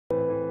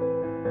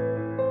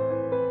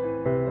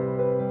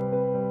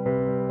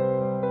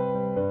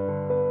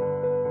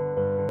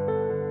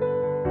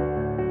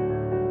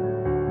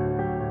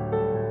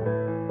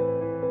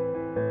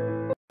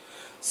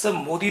So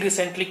Modi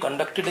recently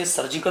conducted a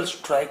surgical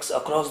strikes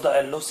across the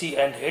LOC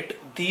and hit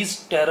these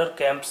terror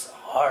camps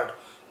hard,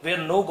 where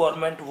no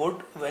government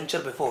would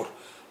venture before.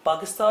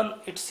 Pakistan,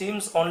 it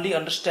seems, only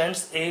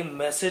understands a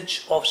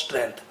message of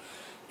strength.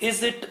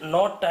 Is it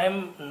not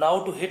time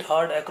now to hit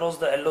hard across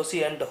the LOC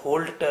and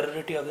hold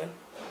territory again?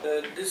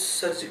 This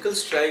surgical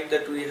strike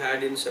that we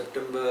had in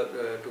September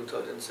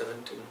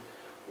 2017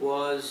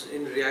 was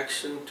in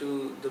reaction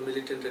to the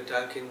militant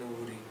attack in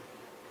Uri.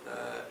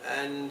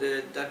 And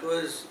that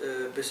was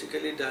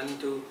basically done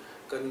to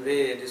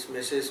convey this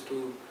message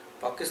to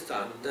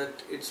Pakistan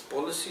that its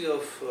policy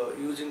of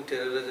using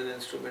terror as an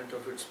instrument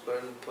of its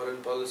foreign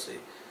policy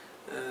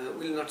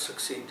will not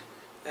succeed.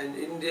 And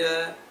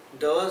India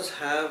does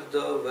have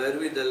the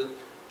wherewithal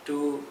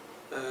to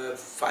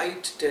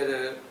fight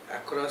terror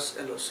across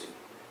LOC.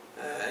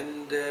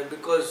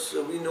 Because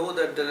we know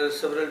that there are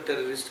several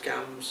terrorist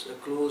camps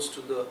close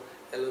to the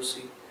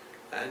LOC,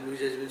 and which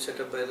has been set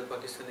up by the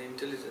Pakistani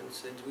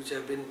intelligence, and which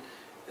have been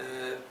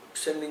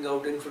sending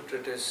out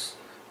infiltrators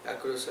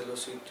across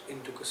LOC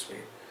into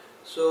Kashmir.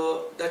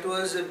 So that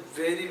was a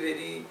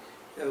very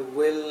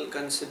well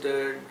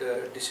considered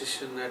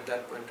decision at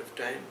that point of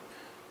time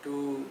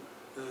to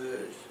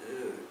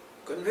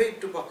convey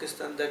to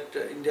Pakistan that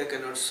India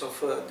cannot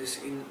suffer this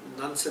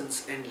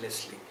nonsense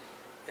endlessly,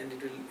 and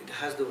it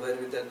has the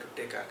wherewithal to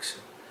take action.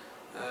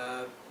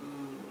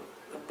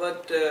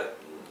 But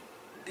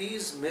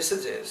these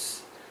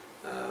messages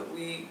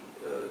we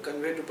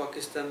convey to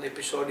Pakistan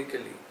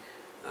episodically,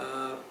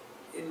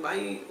 in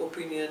my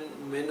opinion,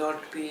 may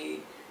not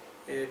be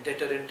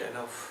deterrent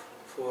enough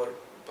for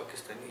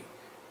Pakistani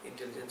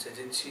intelligence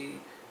agency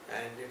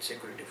and its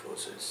security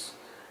forces.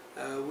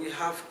 We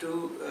have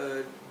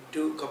to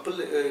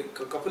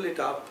couple it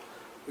up.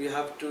 We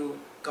have to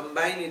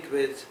combine it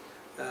with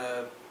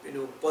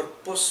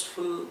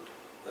purposeful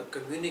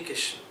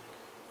communication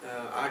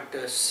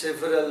at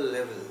several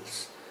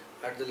levels.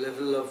 At the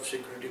level of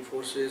security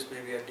forces,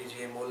 maybe at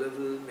DGMO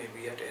level,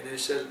 maybe at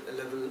NSL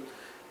level,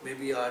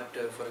 maybe at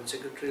foreign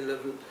secretary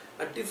level.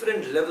 At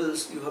different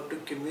levels, you have to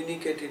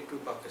communicate it to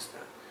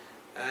Pakistan.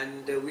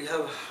 And we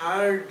have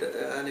had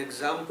an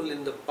example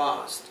in the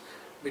past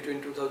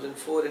between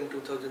 2004 and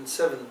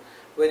 2007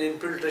 when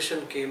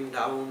infiltration came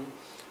down.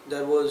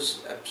 There was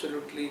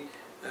absolutely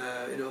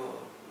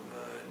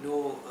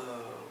no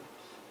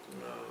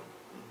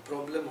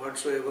problem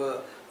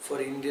whatsoever for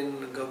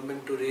Indian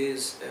government to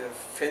raise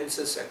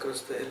fences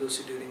across the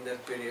LOC during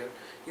that period.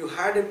 You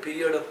had a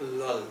period of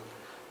lull.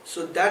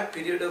 So that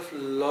period of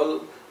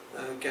lull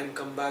can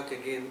come back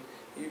again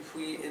if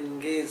we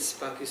engage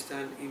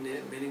Pakistan in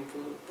a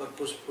meaningful,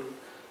 purposeful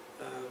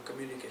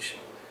communication.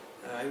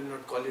 I will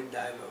not call it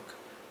dialogue.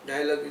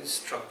 Dialogue is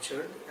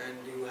structured and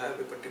you have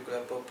a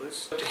particular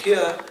purpose. But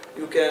here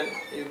you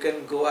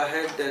can go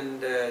ahead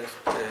and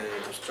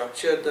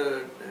structure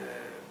the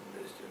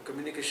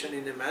communication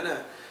in a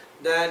manner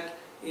that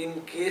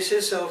in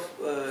cases of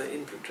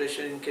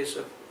infiltration, in case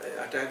of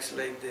attacks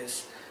like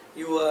this,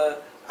 you are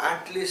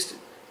at least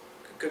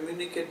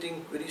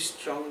communicating very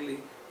strongly,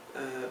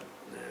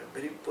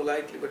 very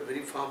politely but very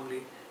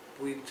firmly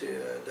with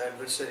the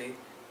adversary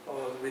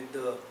or with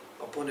the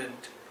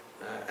opponent,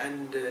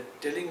 and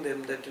telling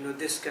them that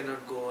this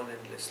cannot go on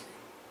endlessly.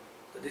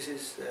 So this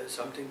is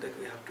something that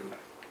we have to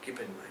keep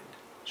in mind.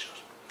 Sure.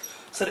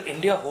 Sir,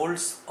 India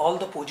holds all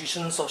the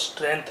positions of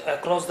strength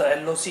across the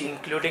LOC,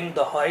 including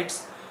the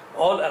heights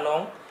all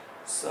along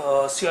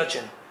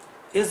Siachen.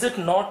 Is it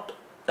not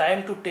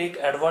time to take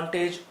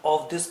advantage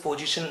of this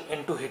position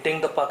into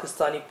hitting the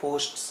Pakistani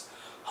posts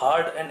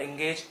hard and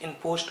engage in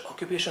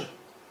post-occupation?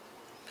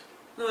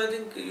 No, I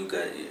think you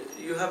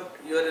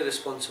are a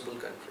responsible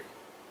country.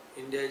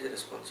 India is a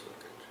responsible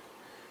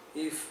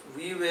country. If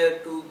we were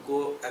to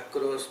go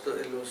across the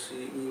LOC,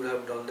 we would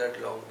have done that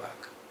long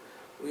back.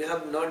 We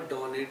have not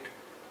done it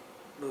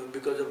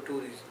because of two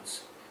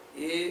reasons.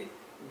 A,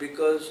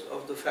 because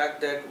of the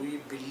fact that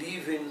we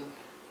believe in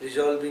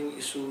resolving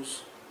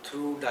issues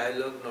through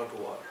dialogue, not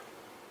war.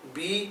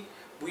 B,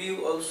 we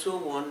also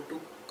want to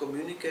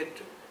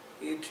communicate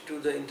it to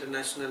the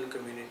international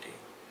community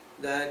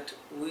that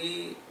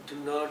we do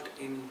not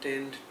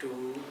intend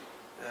to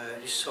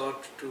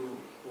resort to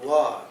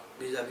war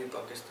vis-a-vis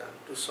Pakistan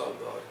to solve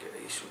our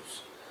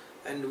issues,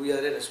 and we are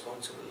a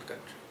responsible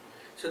country.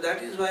 So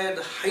that is why at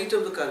the height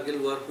of the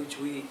Kargil war, which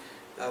we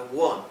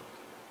won,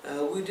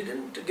 we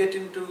didn't get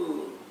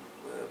into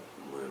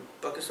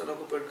Pakistan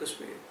occupied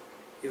Kashmir,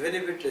 even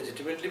if it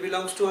legitimately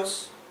belongs to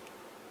us,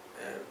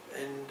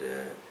 and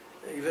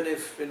even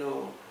if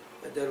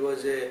there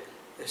was a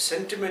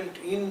sentiment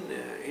in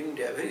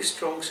India, a very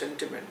strong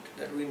sentiment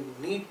that we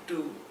need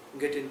to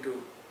get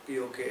into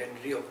POK and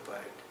reoccupy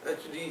it.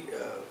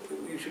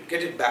 We should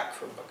get it back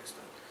from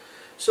Pakistan.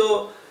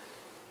 So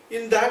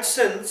in that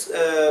sense,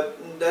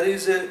 there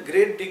is a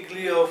great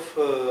degree of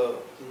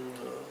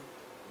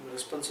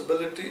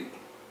responsibility,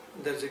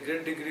 there is a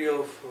great degree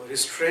of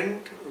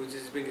restraint which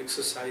is being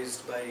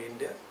exercised by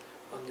India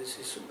on this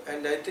issue,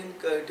 and I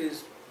think it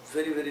is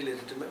very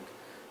legitimate.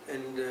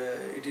 and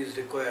it is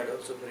required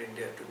also for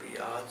India to be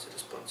as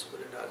responsible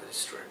and as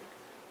restrained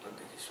on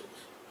these issues.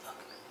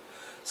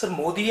 Sir,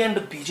 Modi and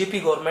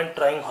BJP government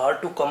trying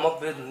hard to come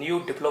up with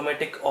new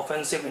diplomatic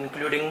offensive,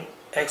 including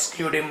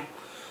excluding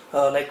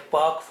like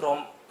Pak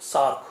from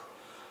SAARC,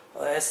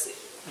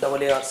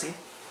 SAARC,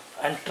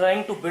 and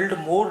trying to build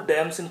more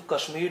dams in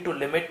Kashmir to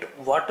limit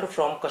water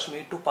from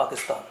Kashmir to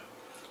Pakistan.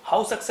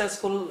 How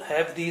successful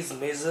have these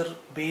measures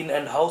been,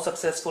 and how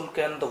successful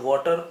can the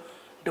water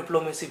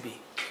diplomacy be?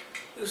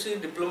 You see,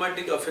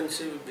 diplomatic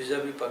offensive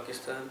vis-a-vis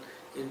Pakistan,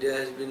 India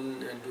has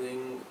been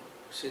doing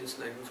since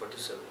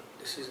 1947.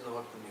 This is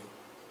not new.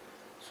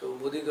 So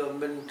Modi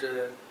government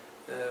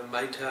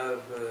might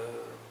have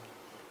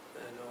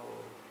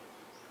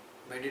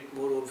made it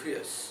more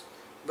obvious,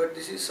 but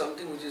this is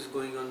something which is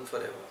going on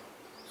forever.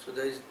 So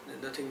there is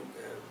nothing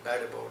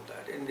bad about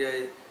that.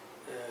 India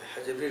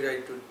has every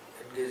right to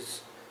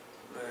engage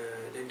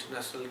the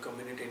international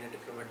community in a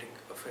diplomatic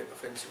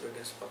offensive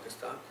against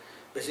Pakistan,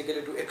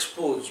 basically to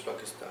expose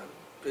Pakistan,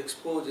 to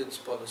expose its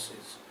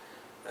policies.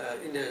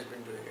 India has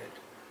been doing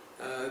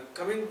it.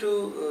 Coming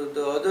to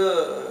the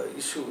other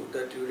issue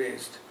that you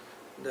raised,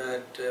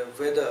 that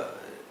whether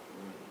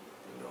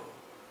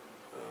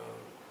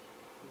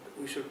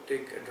we should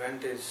take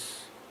advantage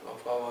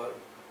of our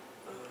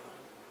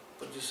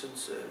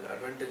positions,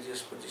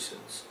 advantageous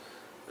positions.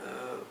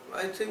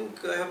 I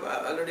think I have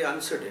already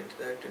answered it,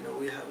 that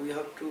we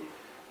have to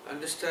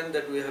understand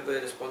that we have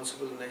a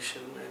responsible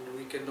nation and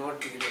we cannot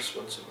be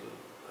irresponsible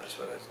as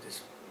far as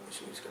this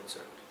issue is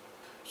concerned.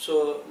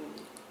 So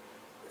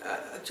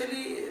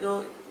actually,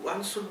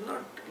 one should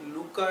not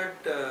look at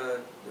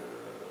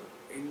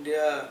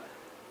India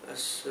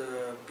as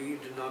bid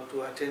not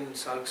to attend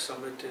SAARC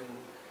summit in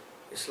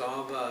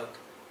Islamabad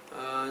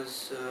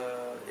as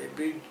a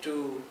bid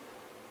to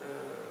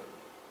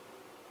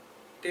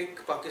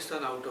take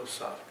Pakistan out of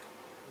SAARC.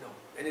 No,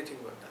 anything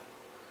but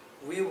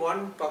that. We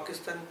want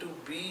Pakistan to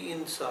be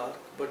in SAARC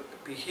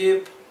but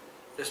behave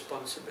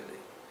responsibly.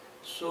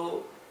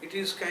 So it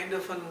is kind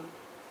of an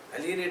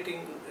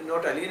alienating,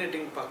 not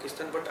alienating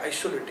Pakistan but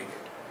isolating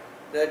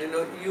it. That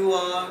you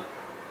are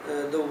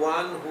the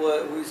one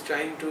who is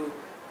trying to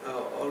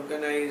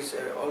organize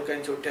all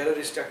kinds of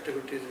terrorist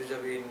activities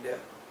vis-a-vis India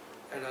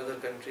and other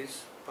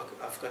countries,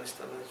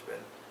 Afghanistan as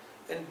well.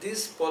 And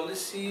this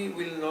policy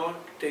will not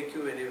take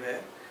you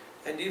anywhere.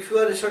 And if you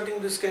are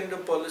resorting this kind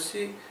of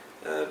policy,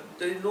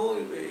 there is no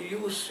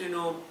use,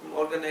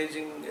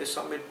 organizing a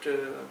summit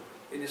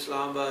in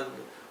Islamabad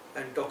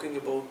and talking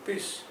about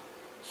peace.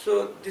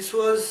 So this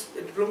was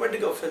a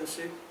diplomatic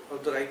offensive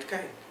of the right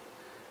kind.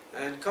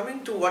 And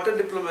coming to water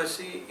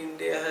diplomacy,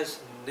 India has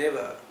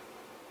never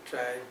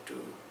tried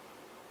to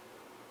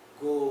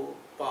go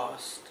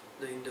past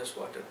the Indus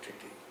Water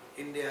Treaty.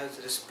 India has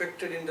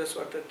respected Indus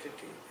Water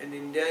Treaty, and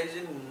India is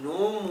in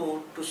no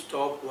mood to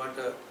stop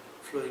water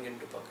flowing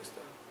into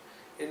Pakistan.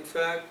 In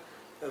fact,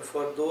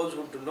 for those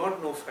who do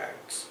not know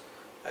facts,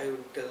 I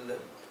would tell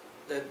them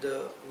that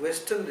the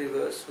western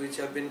rivers which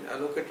have been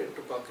allocated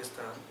to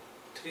Pakistan,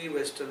 3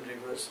 western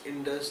rivers,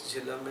 Indus,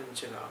 Jhelum and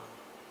Chenab,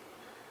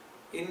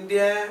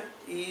 India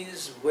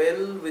is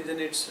well within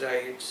its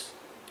rights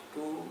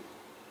to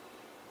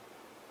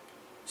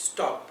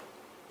stop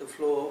the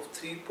flow of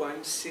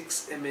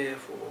 3.6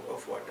 MAF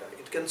of water.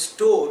 It can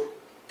store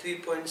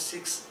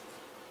 3.6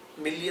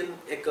 million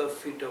acre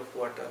feet of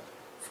water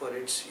for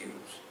its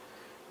use.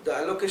 The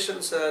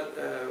allocations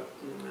are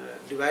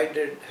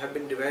have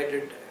been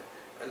divided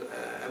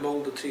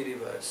among the 3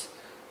 rivers.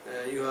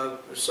 You have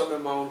some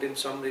amount in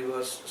some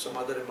rivers, some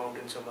other amount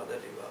in some other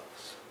river.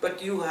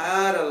 But you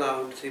are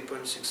allowed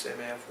 3.6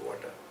 MAF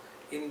water.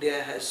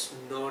 India has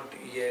not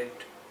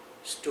yet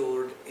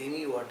stored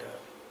any water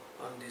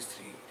on these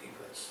 3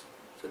 rivers.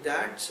 So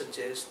that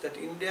suggests that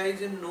India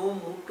is in no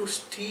mood to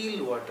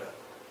steal water.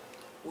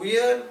 We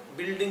are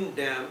building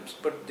dams,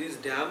 but these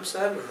dams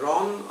are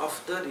run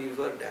of the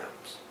river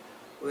dams,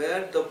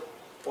 where the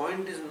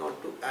point is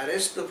not to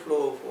arrest the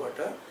flow of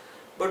water,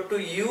 but to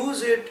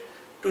use it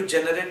to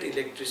generate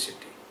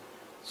electricity.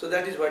 So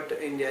that is what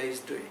India is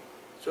doing.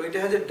 So it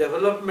has a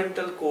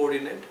developmental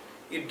coordinate.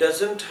 It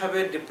doesn't have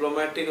a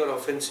diplomatic or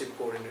offensive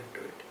coordinate to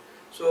it.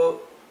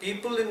 So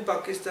people in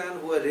Pakistan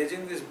who are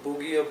raising this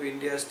bogey of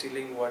India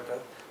stealing water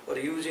or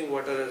using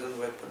water as a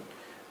weapon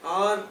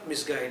are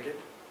misguided.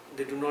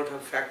 They do not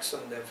have facts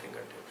on their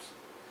fingertips.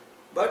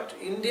 But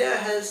India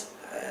has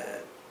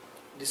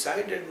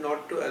decided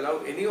not to allow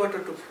any water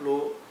to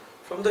flow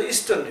from the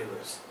eastern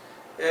rivers.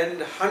 And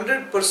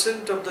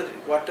 100% of the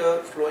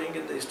water flowing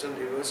in the eastern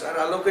rivers are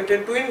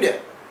allocated to India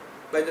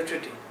by the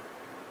treaty.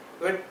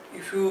 But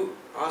if you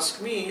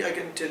ask me, I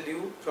can tell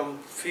you from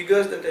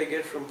figures that I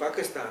get from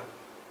Pakistan,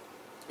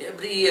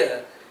 every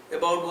year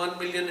about 1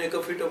 million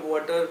acre feet of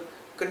water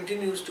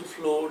continues to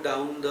flow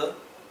down the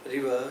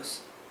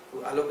rivers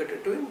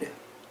allocated to India.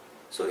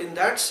 So in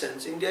that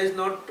sense, India is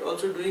not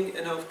also doing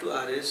enough to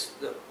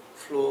arrest the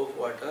flow of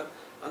water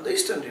on the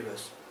eastern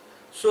rivers.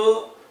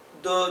 So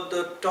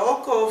the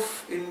talk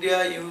of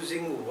India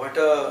using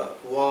water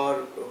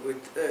war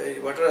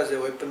with water as a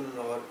weapon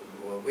or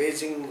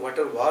waging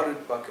water war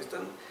with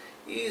Pakistan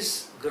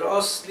is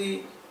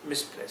grossly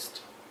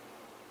misplaced.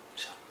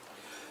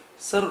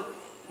 Sir,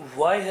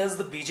 why has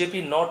the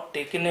BJP not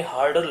taken a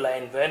harder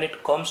line when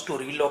it comes to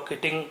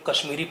relocating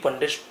Kashmiri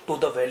Pandits to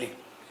the valley?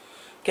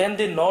 Can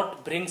they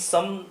not bring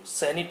some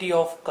sanity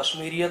of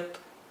Kashmiriyat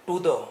to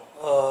the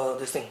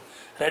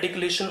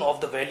radicalization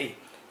of the valley?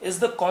 Is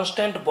the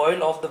constant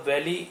boil of the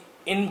valley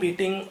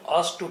inviting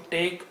us to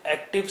take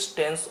active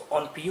stance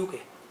on PUK?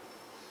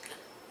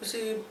 You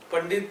see,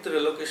 Pandit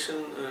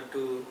relocation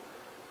to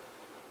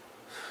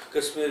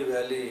Kashmir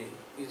Valley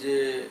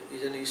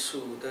is an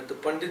issue that the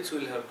Pandits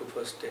will have to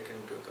first take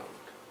into account.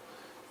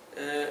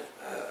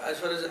 As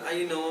far as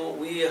I know,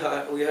 we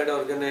had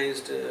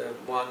organized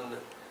one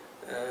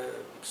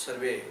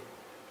survey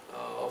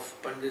of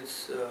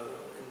Pandits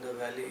in the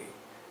valley,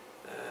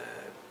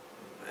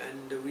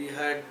 and we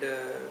had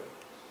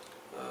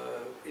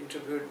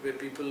interviewed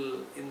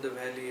people in the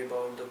valley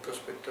about the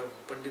prospect of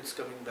Pandits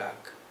coming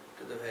back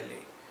to the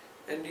valley.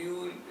 And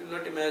you will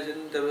not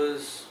imagine there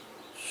was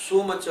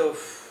so much of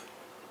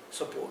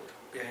support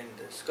behind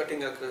this,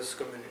 cutting across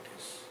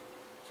communities.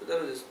 So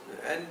there was,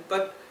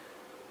 but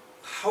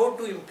how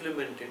to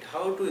implement it,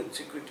 how to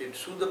execute it?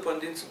 Should the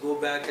Pandits go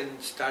back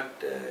and start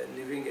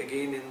living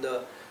again in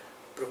the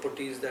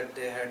properties that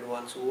they had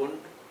once owned?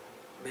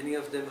 Many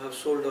of them have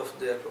sold off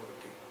their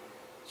property.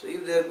 So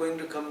if they are going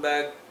to come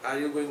back, are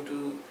you going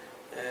to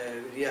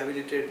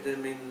rehabilitate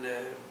them in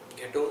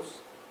ghettos,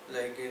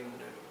 like in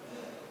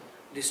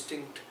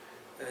distinct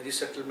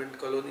resettlement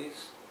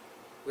colonies,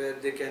 where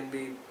they can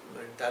be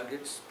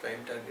targets,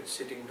 prime targets,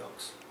 sitting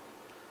dogs?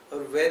 Or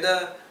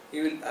whether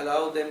you will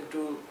allow them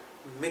to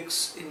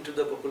mix into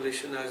the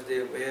population as they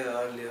were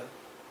earlier,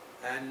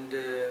 and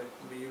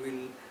you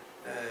will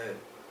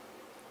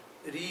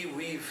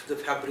reweave the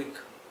fabric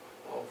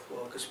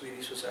of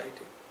Kashmiri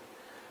society.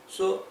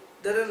 So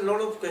there are a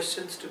lot of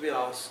questions to be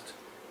asked.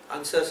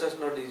 Answers are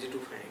not easy to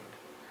find.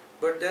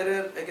 But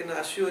I can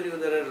assure you,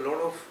 there are a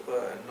lot of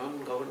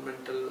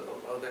non-governmental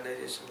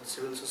organizations,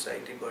 civil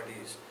society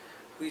bodies,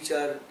 which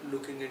are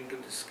looking into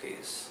this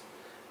case.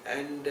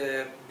 And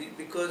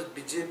because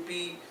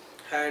BJP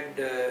had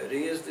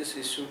raised this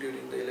issue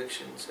during the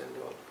elections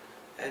and all,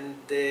 and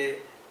they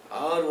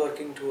are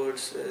working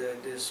towards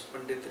this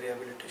Pandit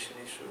rehabilitation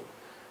issue,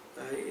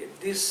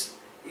 this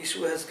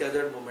issue has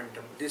gathered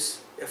momentum,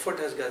 this effort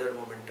has gathered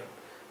momentum.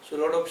 So a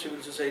lot of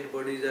civil society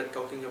bodies are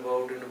talking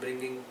about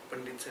bringing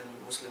Pandits and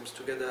Muslims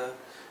together.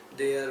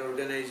 They are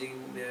organizing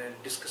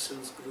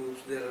discussions groups,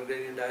 they are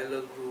organizing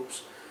dialogue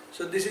groups.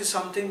 So this is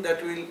something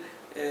that will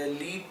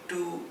lead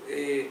to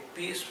a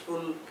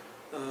peaceful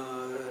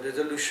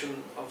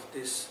resolution of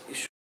this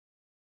issue.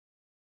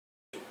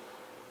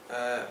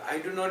 I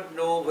do not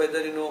know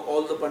whether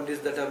all the Pandits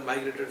that have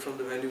migrated from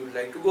the valley would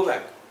like to go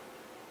back,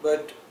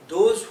 but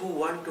those who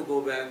want to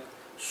go back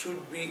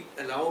should be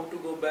allowed to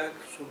go back,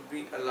 should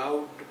be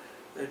allowed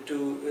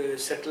to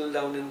settle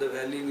down in the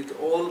valley with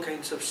all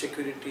kinds of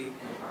security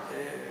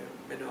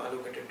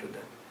allocated to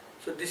them.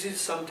 So this is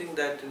something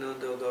that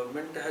the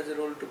government has a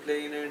role to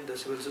play in it, the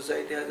civil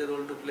society has a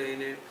role to play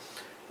in it,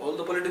 all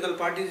the political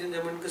parties in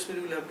Jammu and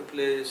Kashmir will have to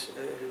play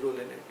a role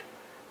in it.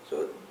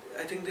 So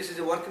I think this is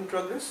a work in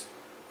progress,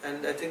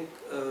 and I think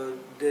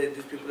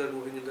these people are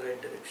moving in the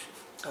right direction.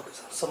 Okay,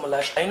 sir. So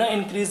Malash, China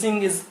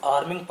increasing is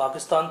arming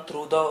Pakistan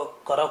through the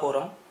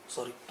Karakoram.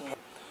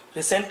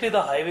 Recently,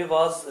 the highway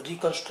was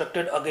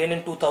reconstructed again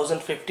in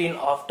 2015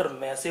 after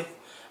massive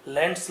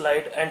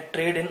landslide and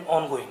trade in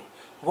ongoing.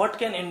 What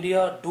can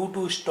India do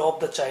to stop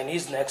the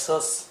Chinese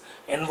nexus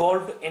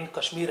involved in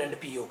Kashmir and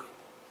POK?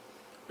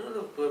 No.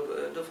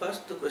 The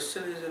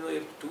question is,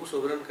 if two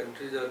sovereign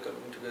countries are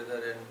coming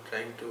together and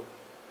trying to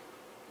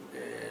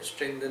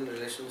strengthen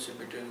relationship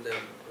between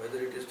them, whether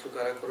it is through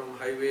Karakoram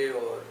highway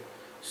or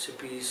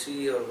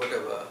CPEC or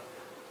whatever,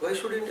 why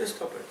should India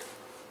stop it?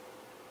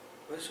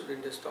 Why should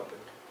India stop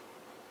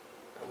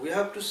it? We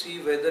have to see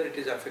whether it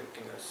is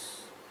affecting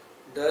us.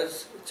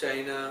 Does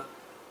China's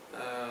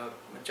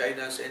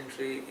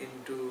entry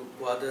into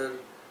Gwadar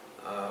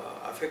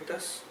affect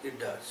us? It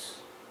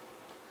does.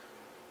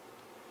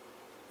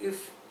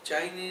 If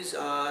Chinese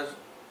are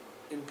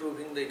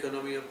improving the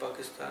economy of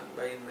Pakistan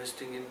by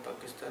investing in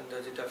Pakistan,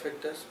 does it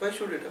affect us? Why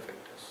should it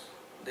affect us?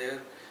 They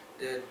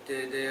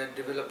are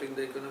developing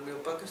the economy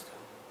of Pakistan.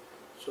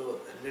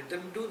 So let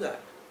them do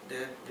that. They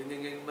are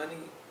bringing in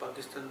money.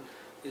 Pakistan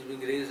is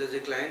being raised as a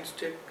client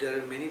state. There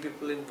are many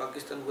people in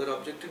Pakistan who are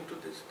objecting to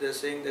this. They are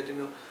saying that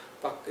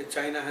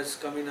China has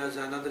come in as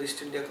another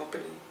East India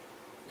company.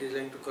 It is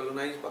trying to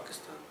colonize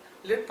Pakistan.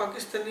 Let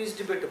Pakistanis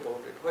debate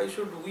about it. Why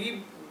should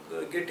we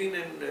get in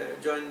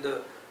and join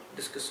the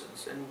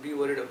discussions and be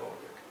worried about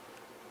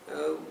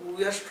it?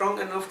 We are strong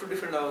enough to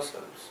defend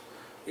ourselves.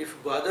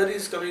 If Gwadar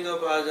is coming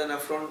up as an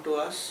affront to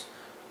us,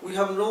 we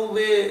have no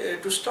way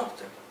to stop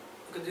them,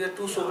 because they are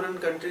two sovereign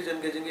countries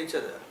engaging each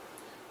other.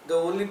 The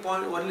only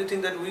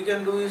thing that we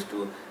can do is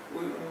to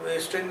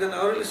strengthen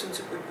our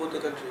relationship with both the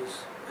countries,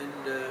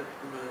 and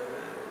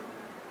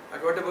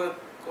at whatever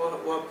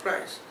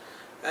price.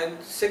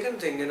 And second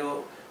thing,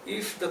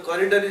 if the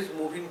corridor is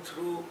moving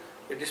through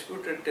a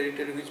disputed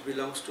territory which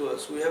belongs to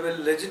us, we have a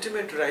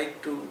legitimate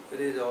right to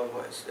raise our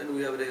voice, and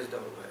we have raised our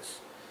voice.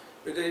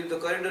 Because if the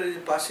corridor is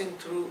passing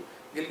through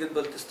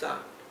Gilgit-Baltistan,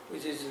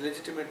 which is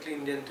legitimately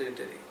Indian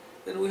territory,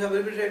 then we have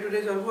every right to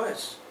raise our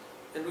voice,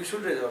 and we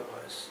should raise our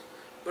voice.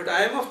 But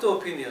I am of the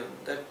opinion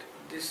that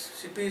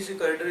this CPEC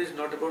corridor is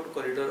not about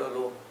corridor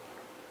alone.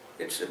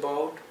 It's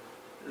about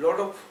a lot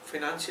of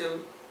financial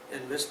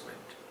investment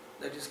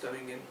that is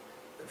coming in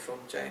from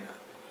China.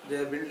 They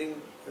are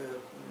building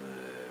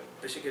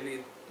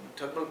basically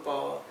thermal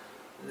power,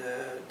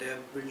 they are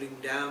building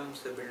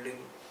dams, they are building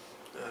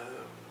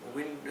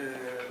wind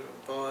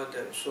power,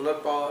 solar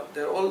power.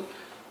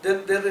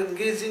 They're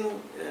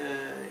engaging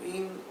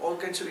in all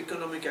kinds of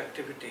economic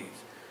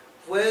activities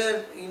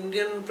where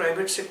Indian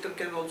private sector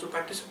can also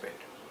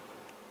participate,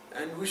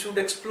 and we should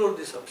explore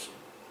this option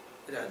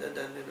rather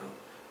than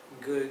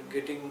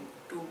getting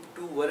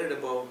too worried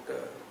about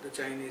the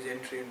Chinese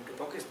entry into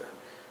Pakistan.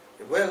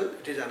 Well,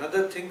 it is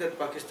another thing that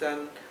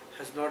Pakistan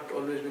has not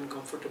always been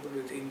comfortable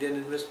with Indian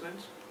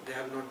investments. They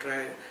have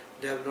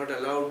not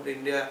allowed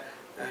India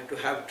to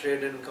have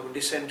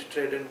decent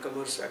trade and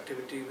commerce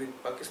activity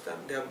with Pakistan.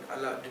 They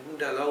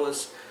didn't allow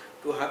us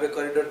to have a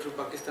corridor through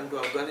Pakistan to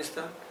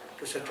Afghanistan,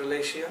 to Central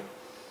Asia.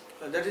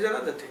 That is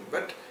another thing.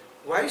 But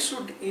why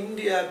should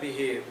India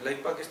behave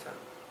like Pakistan?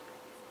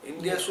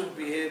 India should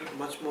behave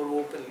much more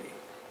openly.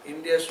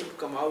 India should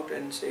come out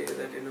and say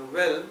that,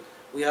 well,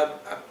 we have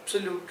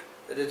absolute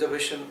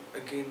reservation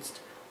against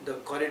the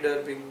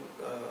corridor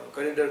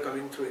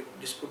coming through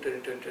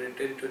disputed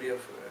territory of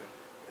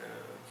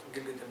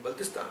Gilgit and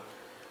Baltistan.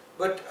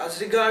 But as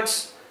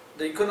regards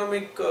the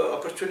economic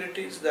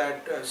opportunities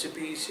that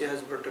CPEC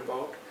has brought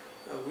about,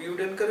 we would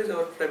encourage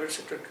our private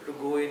sector to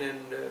go in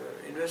and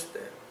invest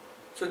there.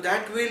 So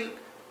that will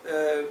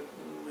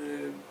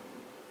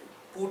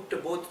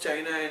put both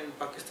China and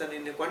Pakistan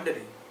in a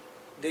quandary.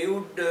 They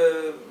would,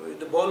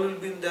 the ball will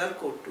be in their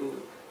court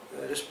to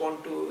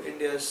respond to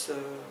India's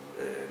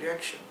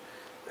reaction.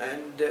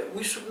 And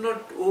we should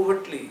not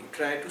overtly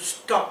try to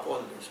stop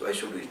all this. Why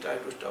should we try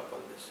to stop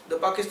all this? The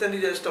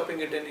Pakistanis are stopping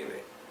it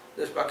anyway.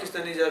 The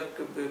Pakistanis are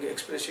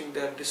expressing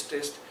their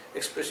distress,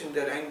 expressing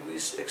their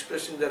anguish,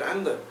 expressing their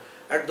anger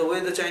at the way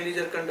the Chinese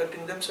are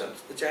conducting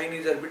themselves. The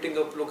Chinese are beating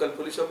up local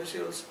police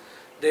officials.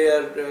 They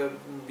are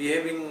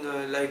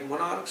behaving like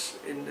monarchs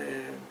in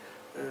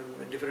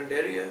different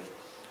areas.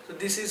 So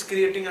this is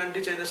creating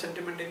anti-China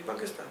sentiment in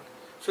Pakistan.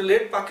 So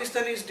let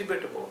Pakistanis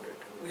debate about it.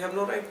 We have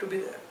no right to be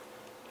there.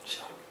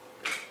 Sure.